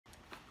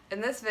In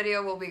this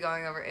video, we'll be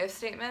going over if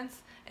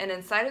statements, and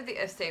inside of the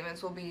if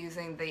statements, we'll be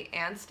using the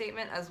and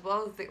statement as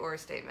well as the or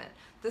statement.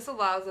 This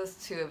allows us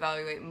to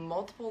evaluate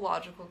multiple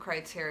logical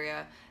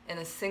criteria in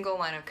a single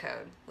line of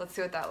code. Let's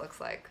see what that looks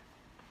like.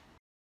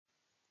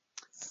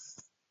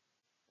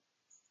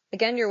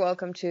 Again, you're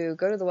welcome to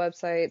go to the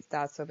website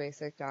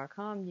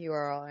that'ssobasic.com,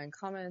 URL and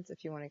comments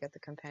if you want to get the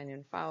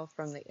companion file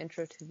from the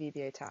Intro to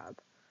VBA tab.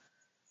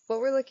 What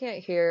we're looking at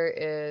here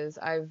is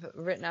I've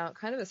written out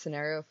kind of a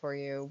scenario for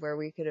you where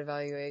we could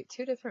evaluate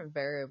two different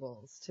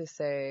variables to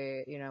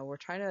say, we're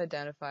trying to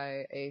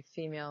identify a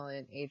female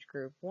in age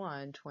group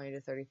 1, 20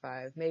 to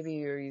 35. Maybe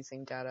you're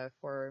using data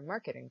for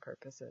marketing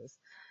purposes.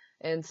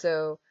 And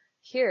so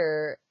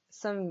here,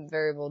 some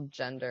variable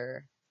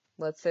gender.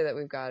 Let's say that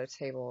we've got a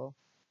table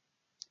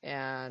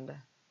and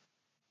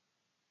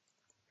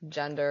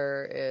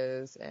gender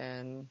is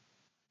in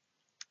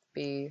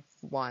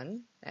B1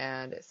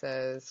 and it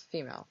says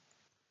female.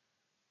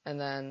 And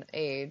then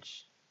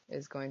age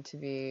is going to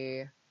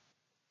be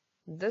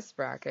this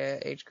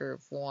bracket, age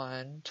group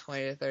 1,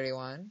 20 to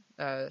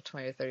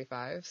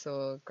 35. So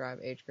we'll grab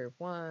age group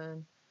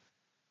 1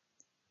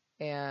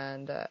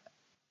 and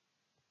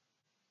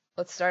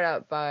let's start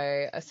out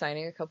by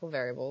assigning a couple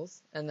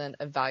variables and then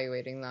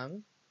evaluating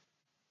them.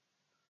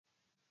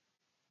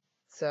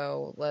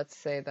 So let's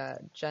say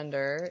that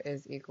gender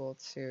is equal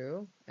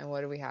to, and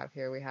what do we have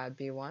here? We have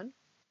B1,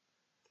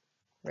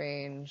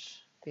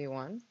 range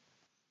B1,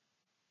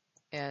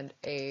 and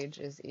age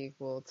is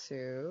equal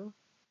to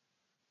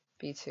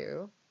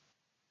B2.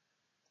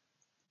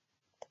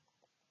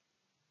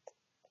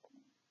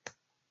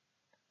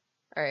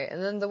 All right,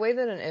 and then the way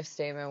that an if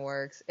statement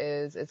works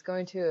is it's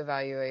going to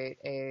evaluate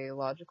a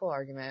logical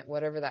argument,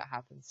 whatever that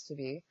happens to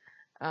be.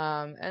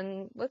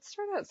 And let's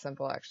start out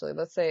simple, actually.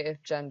 Let's say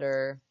if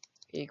gender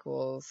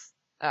equals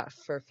F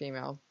for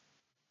female,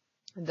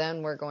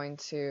 then we're going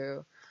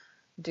to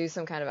do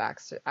some kind of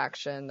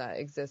action that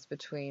exists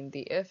between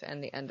the if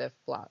and the end if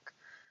block.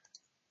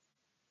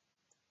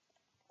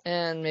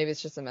 And maybe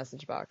it's just a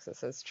message box that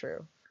says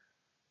true.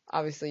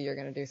 Obviously, you're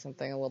going to do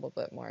something a little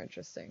bit more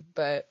interesting.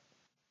 But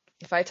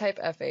if I type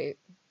F8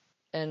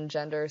 and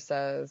gender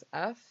says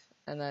F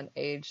and then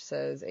age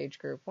says age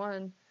group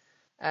 1,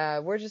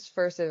 we're just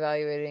first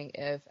evaluating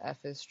if F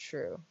is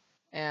true.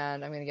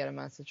 And I'm going to get a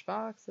message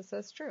box that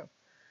says true.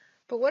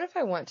 But what if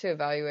I want to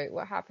evaluate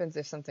what happens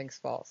if something's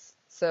false?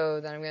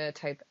 So then I'm going to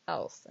type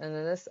else, and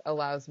then this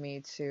allows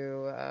me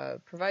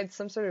to provide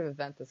some sort of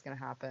event that's going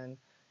to happen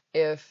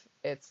if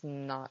it's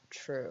not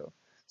true.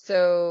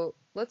 So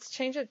let's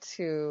change it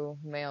to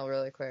male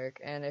really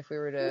quick, and if we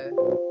were to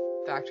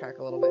backtrack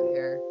a little bit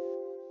here.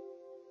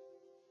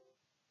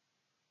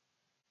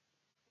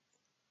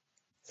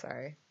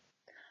 Sorry.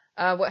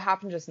 What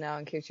happened just now,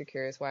 in case you're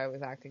curious why I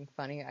was acting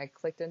funny, I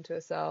clicked into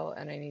a cell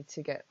and I need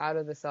to get out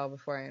of the cell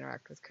before I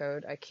interact with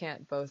code. I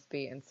can't both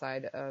be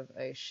inside of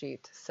a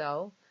sheet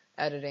cell,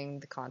 editing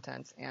the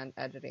contents and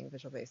editing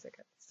Visual Basic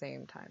at the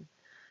same time.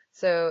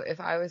 So if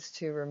I was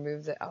to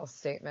remove the else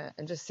statement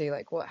and just see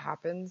what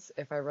happens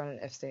if I run an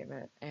if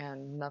statement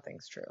and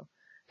nothing's true,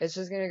 it's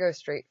just going to go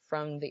straight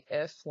from the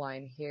if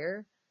line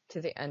here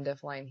to the end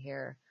if line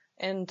here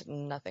and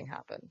nothing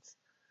happens.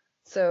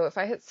 So if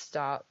I hit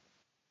stop,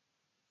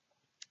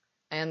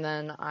 and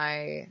then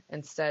I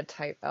instead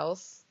type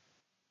else,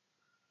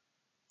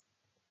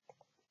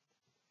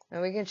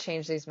 and we can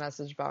change these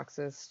message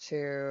boxes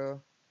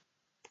to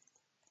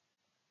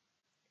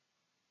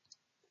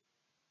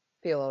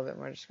be a little bit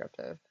more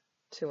descriptive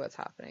to what's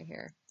happening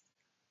here.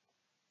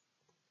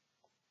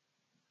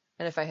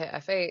 And if I hit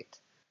F8,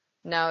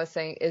 now it's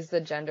saying, is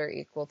the gender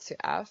equal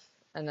to F?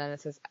 And then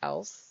it says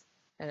else,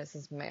 and it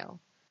says male.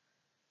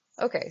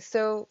 Okay,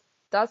 so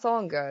that's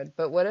all good,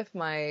 but what if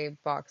my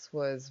box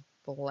was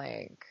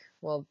blank?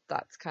 Well,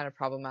 that's kind of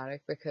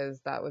problematic because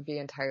that would be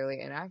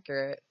entirely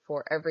inaccurate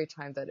for every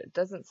time that it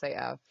doesn't say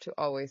F to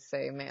always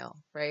say male,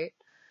 right?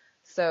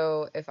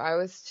 So if I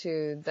was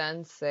to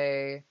then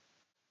say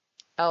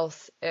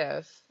else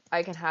if,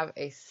 I can have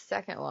a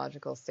second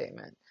logical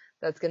statement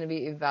that's going to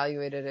be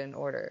evaluated in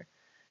order.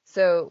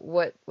 So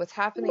what's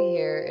happening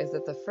here is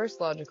that the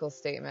first logical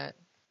statement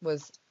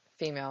was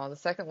female, the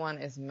second one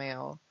is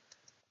male.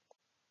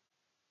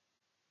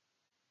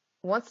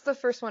 Once the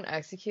first one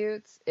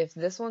executes, if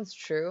this one's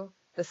true,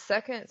 the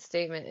second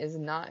statement is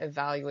not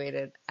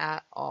evaluated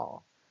at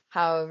all.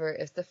 However,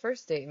 if the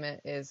first statement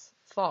is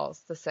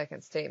false, the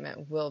second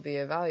statement will be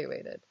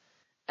evaluated.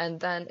 And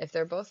then if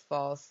they're both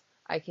false,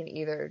 I can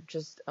either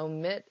just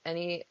omit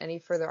any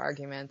further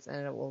arguments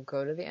and it will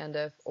go to the end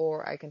if,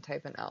 or I can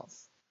type an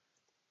else.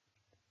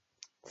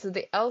 So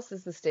the else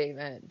is the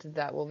statement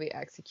that will be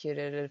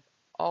executed if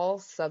all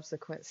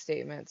subsequent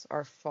statements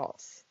are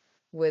false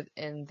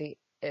within the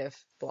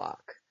if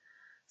block.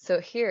 So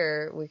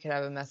here we could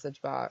have a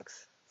message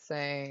box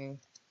saying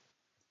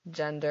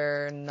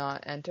gender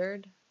not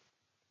entered,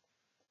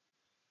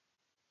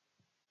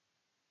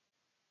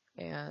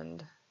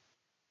 and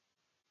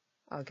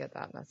I'll get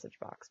that message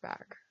box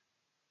back.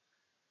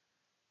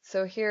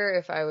 So here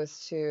if I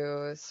was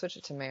to switch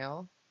it to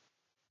male,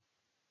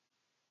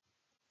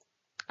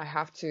 I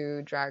have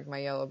to drag my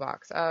yellow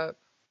box up.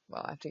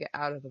 Well, I have to get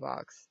out of the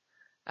box.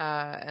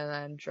 And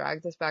then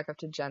drag this back up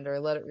to gender,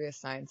 let it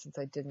reassign since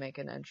I did make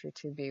an entry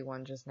to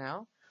B1 just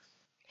now.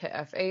 Hit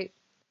F8,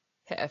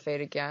 hit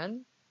F8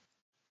 again,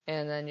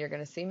 and then you're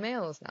going to see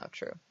male is now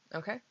true.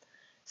 Okay,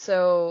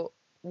 so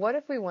what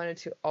if we wanted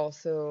to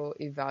also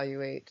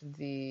evaluate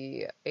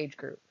the age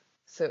group?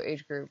 So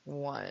age group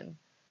 1.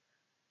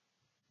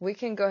 We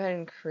can go ahead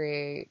and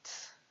create,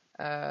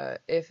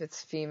 if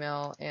it's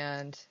female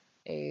and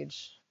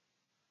age,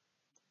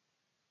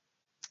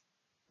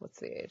 what's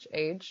the age?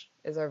 Age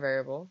is our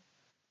variable.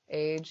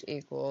 Age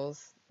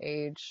equals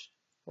age,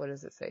 what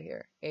does it say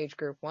here? Age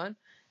group 1.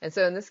 And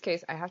so in this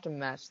case, I have to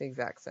match the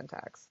exact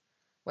syntax.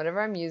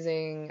 Whenever I'm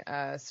using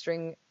a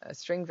string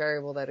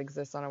variable that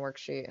exists on a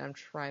worksheet and I'm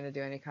trying to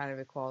do any kind of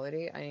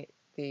equality,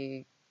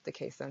 the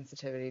case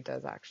sensitivity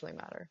does actually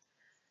matter.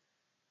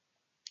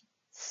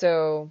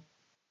 So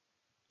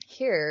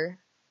here,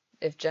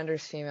 if gender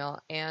is female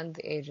and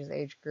the age is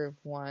age group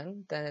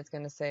 1, then it's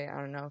going to say, I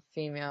don't know,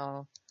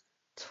 female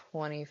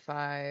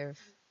 25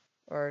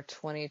 or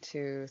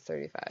 22,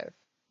 35.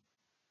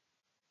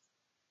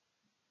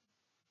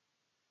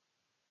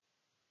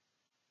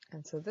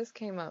 And so this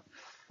came up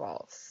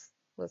false.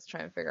 Let's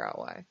try and figure out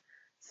why.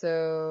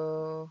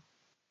 So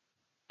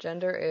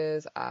gender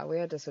is, we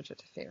had to switch it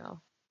to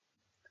female.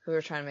 We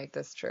were trying to make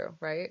this true,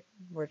 right?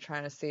 We're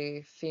trying to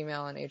see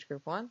female in age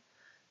group 1.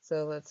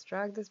 So let's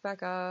drag this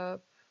back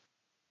up,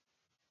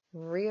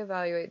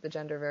 reevaluate the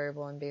gender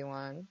variable in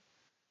B1,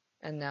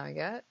 and now I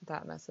get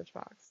that message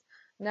box.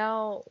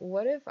 Now,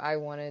 what if I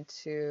wanted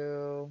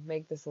to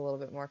make this a little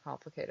bit more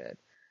complicated?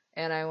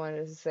 And I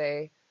wanted to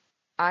say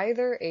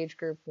either age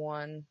group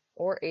 1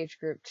 or age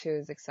group 2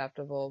 is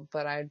acceptable,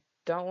 but I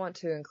don't want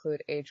to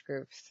include age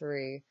group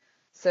 3.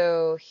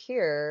 So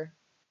here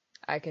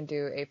I can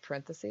do a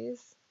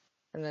parentheses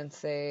and then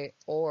say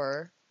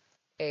or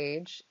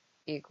age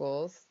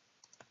equals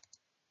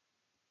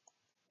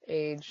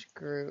age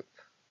group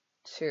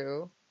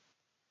 2,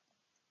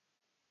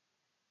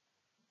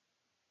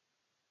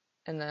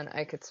 and then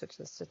I could switch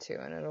this to 2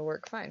 and it'll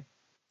work fine.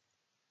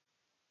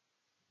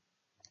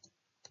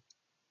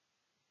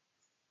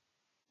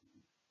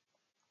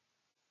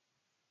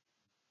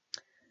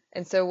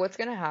 And so what's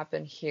going to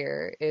happen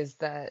here is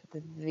that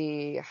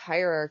the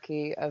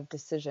hierarchy of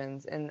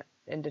decisions in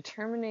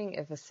determining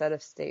if a set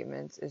of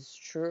statements is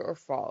true or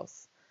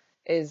false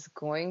is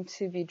going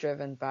to be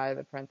driven by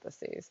the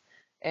parentheses.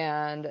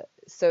 And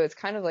so it's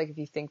kind of like if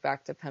you think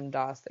back to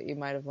PEMDAS that you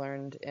might have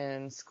learned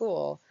in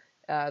school,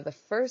 the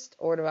first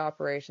order of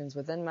operations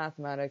within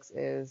mathematics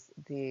is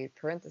the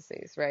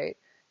parentheses, right?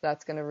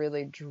 That's going to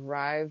really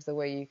drive the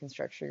way you can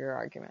structure your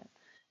argument.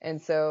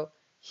 And so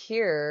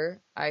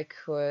here I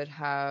could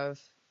have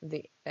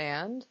the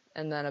and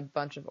then a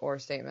bunch of or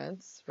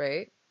statements,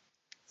 right?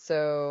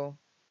 So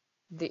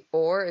the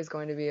or is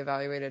going to be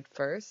evaluated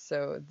first,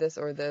 so this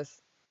or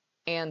this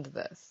and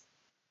this.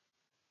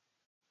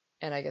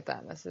 And I get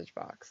that message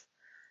box.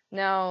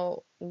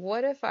 Now,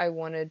 what if I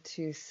wanted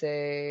to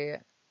say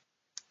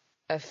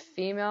a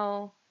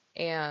female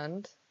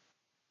and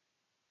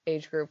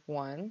age group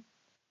 1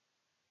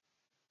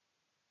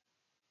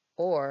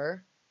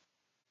 or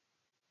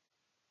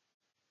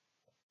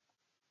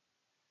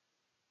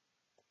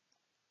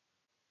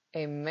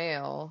a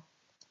male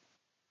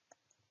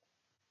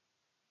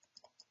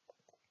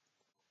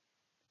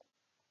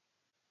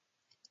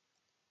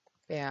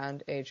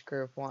and age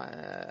group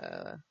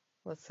 1,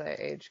 let's say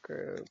age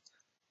group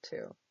 2.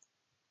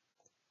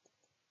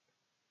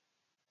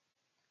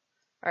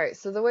 All right,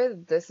 so the way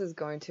that this is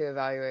going to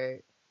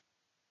evaluate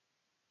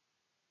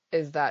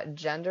is that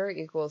gender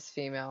equals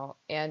female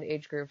and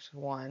age groups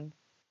 1,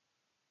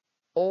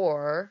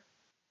 or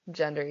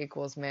gender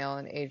equals male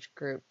and age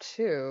group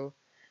 2.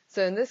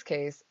 So in this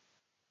case,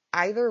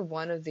 either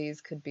one of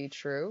these could be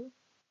true,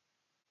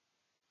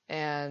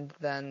 and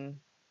then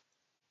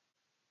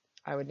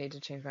I would need to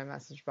change my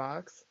message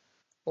box,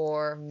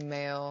 or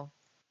male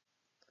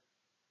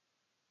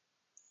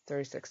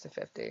 36 to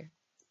 50.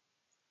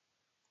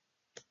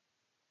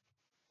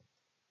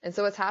 And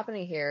so what's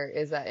happening here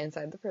is that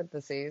inside the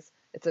parentheses,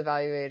 it's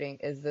evaluating,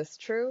 is this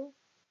true?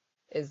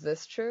 Is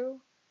this true?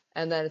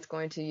 And then it's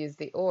going to use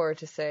the or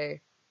to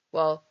say,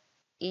 well,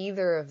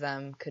 either of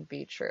them could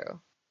be true.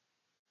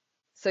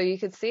 So you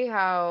could see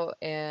how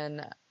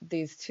in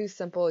these two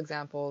simple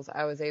examples,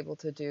 I was able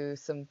to do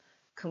some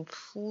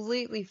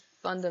completely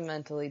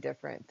fundamentally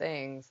different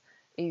things,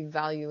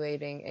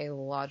 evaluating a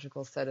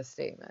logical set of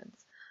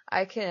statements.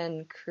 I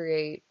can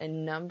create a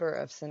number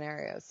of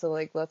scenarios. So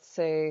like, let's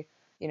say,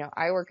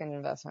 I work in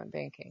investment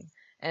banking,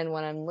 and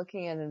when I'm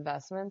looking at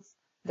investments,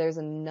 there's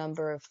a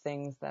number of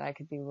things that I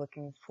could be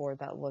looking for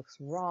that looks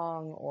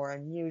wrong or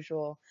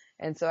unusual.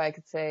 And so I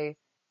could say,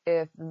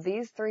 if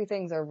these 3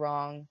 things are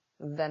wrong,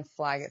 then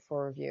flag it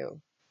for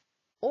review.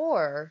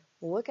 Or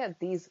look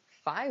at these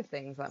 5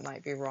 things that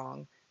might be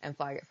wrong and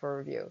flag it for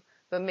review.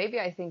 But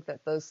maybe I think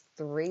that those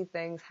 3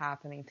 things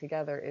happening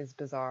together is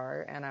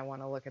bizarre and I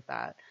want to look at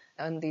that.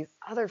 and these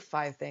other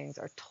 5 things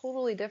are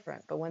totally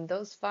different. But when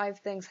those 5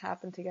 things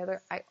happen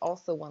together, I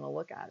also want to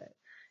look at it.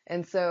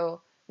 And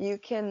so you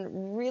can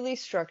really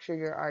structure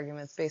your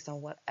arguments based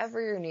on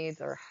whatever your needs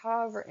are,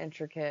 however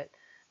intricate,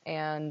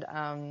 and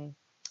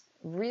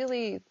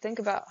really think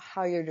about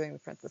how you're doing the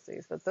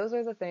parentheses. That those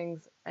are the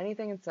things,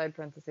 anything inside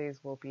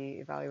parentheses will be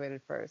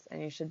evaluated first,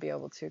 and you should be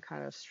able to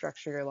kind of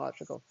structure your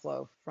logical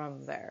flow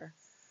from there.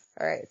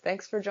 All right,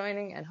 thanks for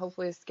joining, and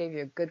hopefully this gave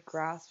you a good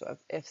grasp of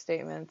if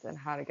statements and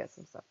how to get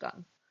some stuff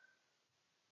done.